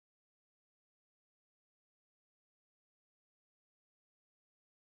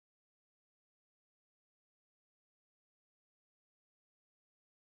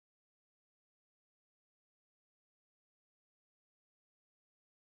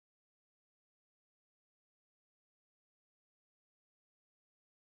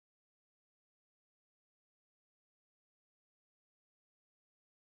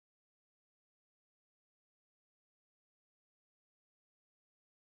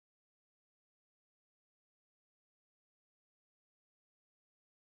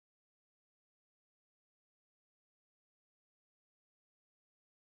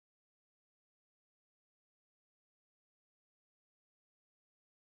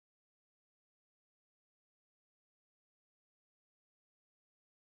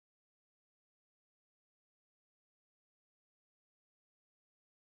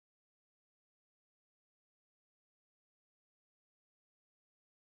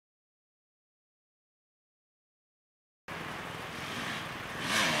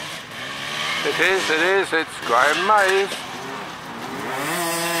It is, it's Graham Mays.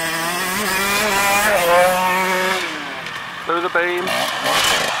 Through the beam.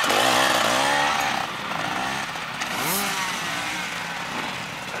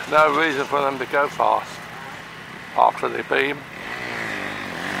 No reason for them to go fast after the beam.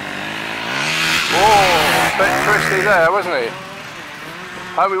 Oh, a bit twisty there, wasn't he?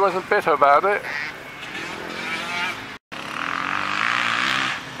 Hope he wasn't bitter about it.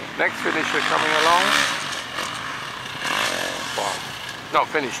 Next finisher coming along. Well, not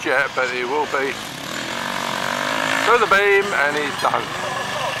finished yet, but he will be. Through the beam, and he's done.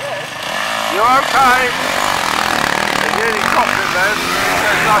 You're okay? He nearly dropped it then. He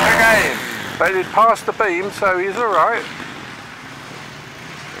says not again. But he'd passed the beam, so he's alright.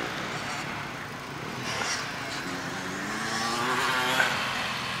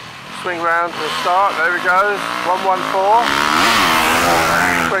 Swing round to the start, there he goes, 114.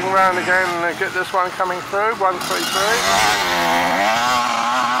 Swing round again and get this one coming through, 133.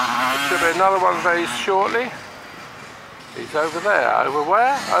 There should be another one very shortly. He's over there, over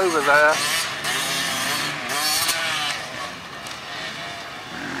where? Over there.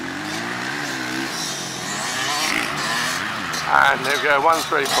 And there we go,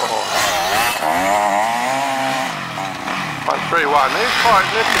 134. 131, he's quite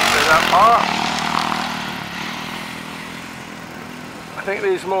nifty through that part. I think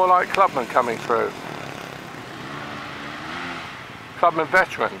these are more like clubmen coming through. Clubman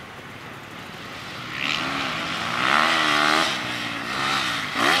veteran.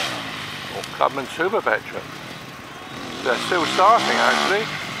 Or clubman super veteran. They're still starting actually.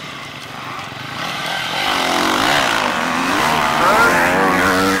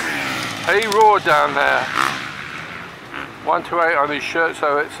 He roared down there. 128 on his shirt,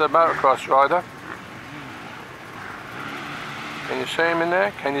 so it's a motocross rider. Can you see him in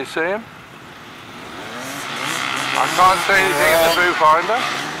there? Can you see him? I can't see anything in the viewfinder.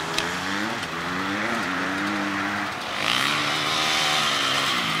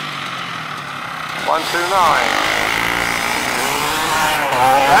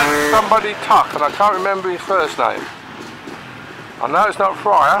 That's somebody Tuck, and I can't remember his first name. I know it's not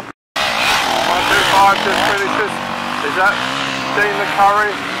Fryer. 125 just finishes. Is that Dean the Curry?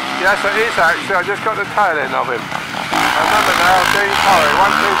 Yes, it is actually. I just got the tail end of him. I remember now, Dean Curry,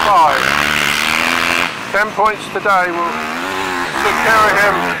 125. 10 points today will secure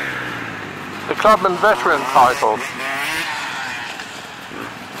him the clubman veteran title.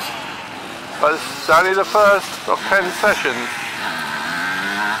 But it's only the first of 10 sessions.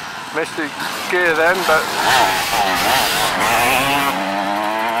 Missed his gear then, but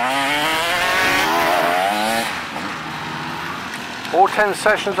all 10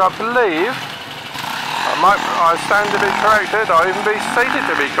 sessions, I believe. I stand to be corrected, or even be seated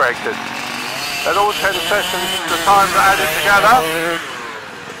to be corrected. At all 10 sessions, the times are added together,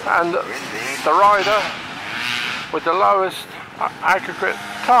 and the rider with the lowest aggregate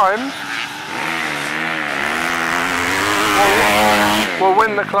times will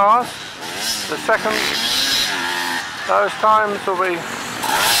win the class. The second lowest times will be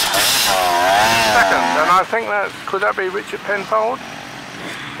second, and I think that could that be Richard Penfold?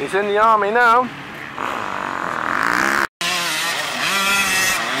 He's in the army now.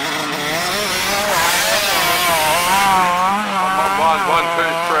 1, 2,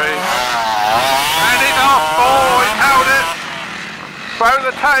 3, and he's off. Oh, he's held it. Broke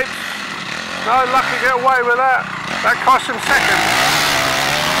the tape. No luck to get away with that. That cost him seconds.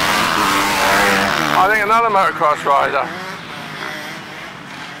 I think another motocross rider.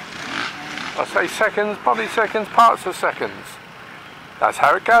 I say seconds, probably seconds, parts of seconds. That's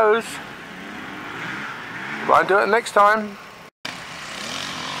how it goes. Won't do it next time.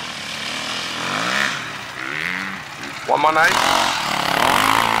 118.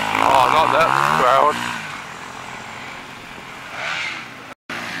 Oh, not that crowd.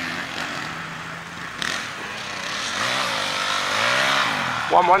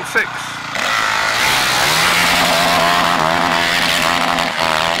 116.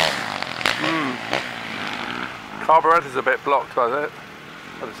 Carburetor's a bit blocked, was it?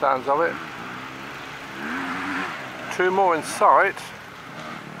 By the sounds of it. 2 more in sight.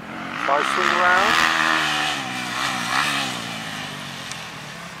 So I swing around.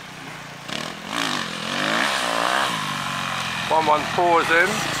 One 114 is in.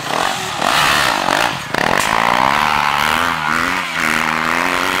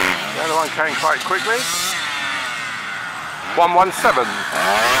 The other one came quite quickly. 117.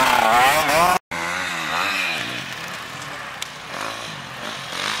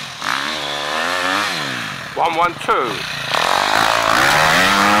 112.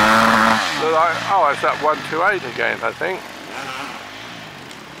 Look like, oh, it's that 128 again, I think.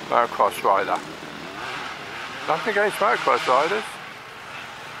 Motocross rider. Nothing against motocross riders.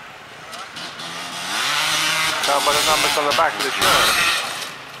 Tell by the numbers on the back of the shirt.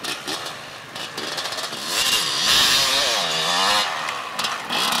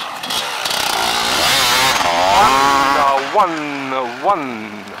 One.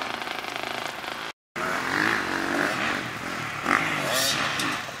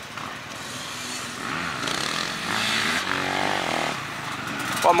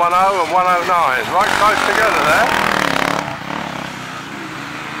 110 and 109, right close together there.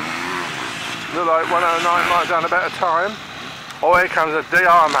 Look like 109 might have done a better time. Oh, here comes a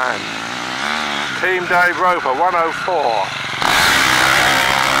DR man. Team Dave Roper, 104.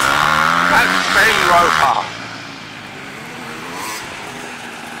 That's Ben Roper.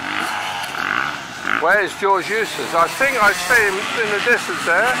 Where's George Eustace? I think I see him in the distance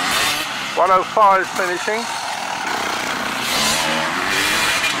there. 105 is finishing.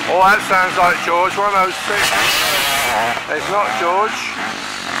 Oh, that sounds like George, 106. It's not George.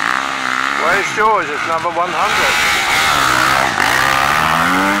 Where's George? It's number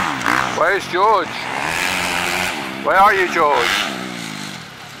 100. Where's George? Where are you, George?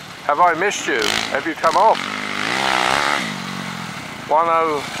 Have I missed you? Have you come off?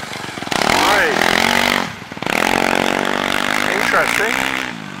 103. Interesting.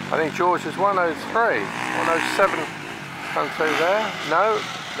 I think George is 103. 107 comes through there. No.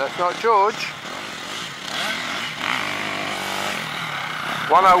 That's not George.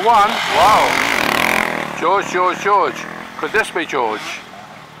 101. Wow. George. Could this be George?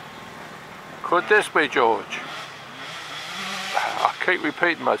 Could this be George? I keep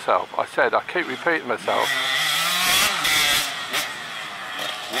repeating myself. I keep repeating myself.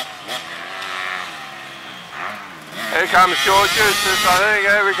 Here comes George Eustace. I think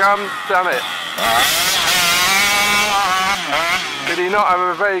here he comes. Damn it. Did he not have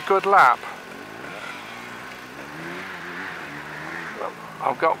a very good lap?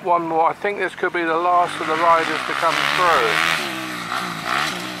 I've got one more. I think this could be the last of the riders to come through.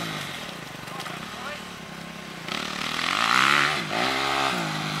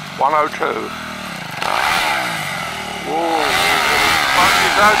 .102. Whoa.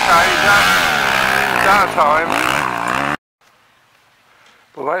 He's okay. He's out of time.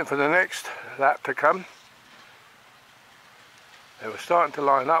 We're waiting for the next lap to come. They were starting to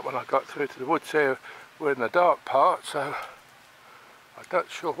line up when I got through to the woods here. We're in the dark part, so I'm not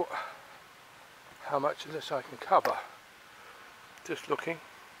sure how much of this I can cover. Just looking.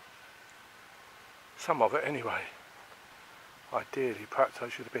 Some of it anyway. Ideally, perhaps I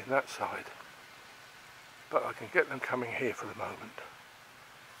should have been that side. But I can get them coming here for the moment.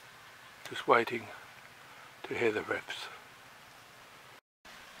 Just waiting to hear the revs.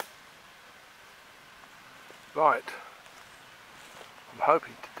 Right. I'm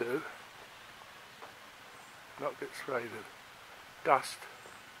hoping to do, not get sprayed with dust.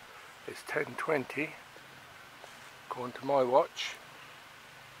 It's 10:20 according to my watch.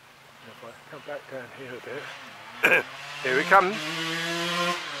 If I come back down here a bit, here we come.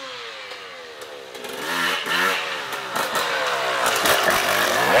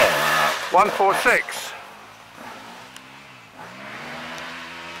 .146.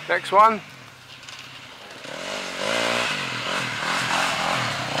 Next one.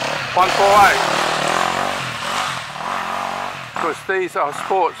 148. Because these are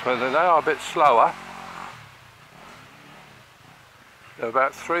sportsmen and they are a bit slower. There are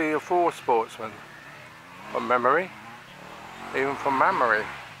about 3 or 4 sportsmen from memory, even from memory.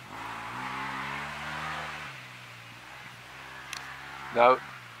 No.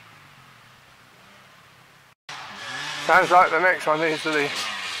 Sounds like the next one is the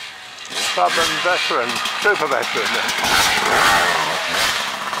stubborn veteran, super veteran.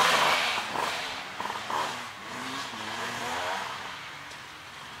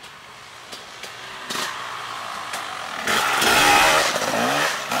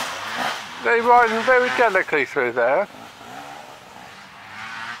 They're riding very delicately through there.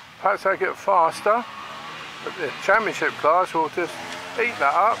 Perhaps they get faster, but the championship class will just eat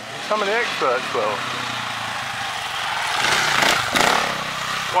that up. Some of the experts will.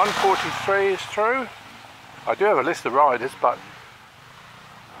 143 is through. I do have a list of riders, but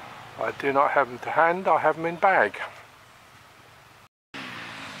I do not have them to hand. I have them in bag.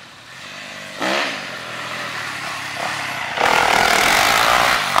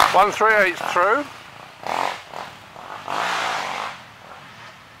 138 through.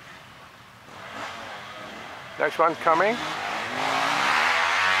 Next one's coming.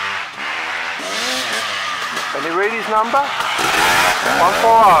 Can you read his number?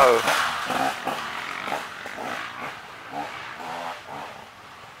 140.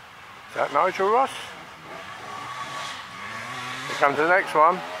 that, Nigel Ross? Here comes the next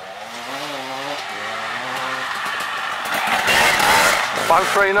one.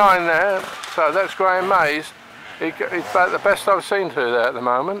 139 there, so that's Graham Mays. He's about the best I've seen through there at the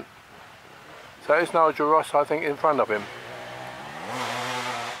moment. So it's Nigel Ross, I think, in front of him.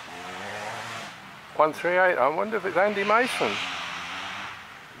 138, I wonder if it's Andy Mason.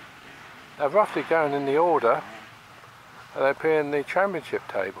 They're roughly going in the order. They appear in the championship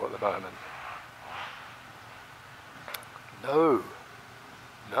table at the moment. No.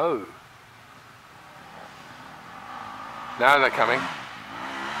 No. Now they're coming.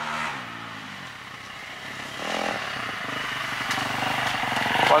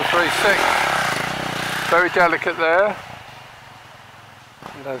 136. Very delicate there.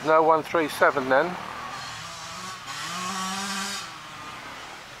 And there's no 137 then.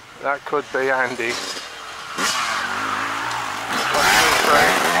 That could be Andy.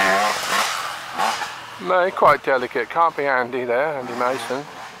 133. No, quite delicate. Can't be Andy there, Andy Mason.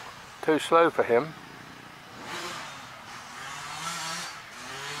 Too slow for him.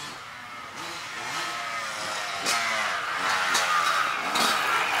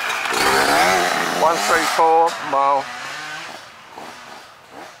 134 mile.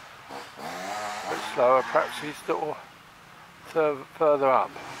 A bit slower, perhaps he's still further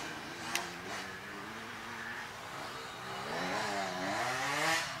up.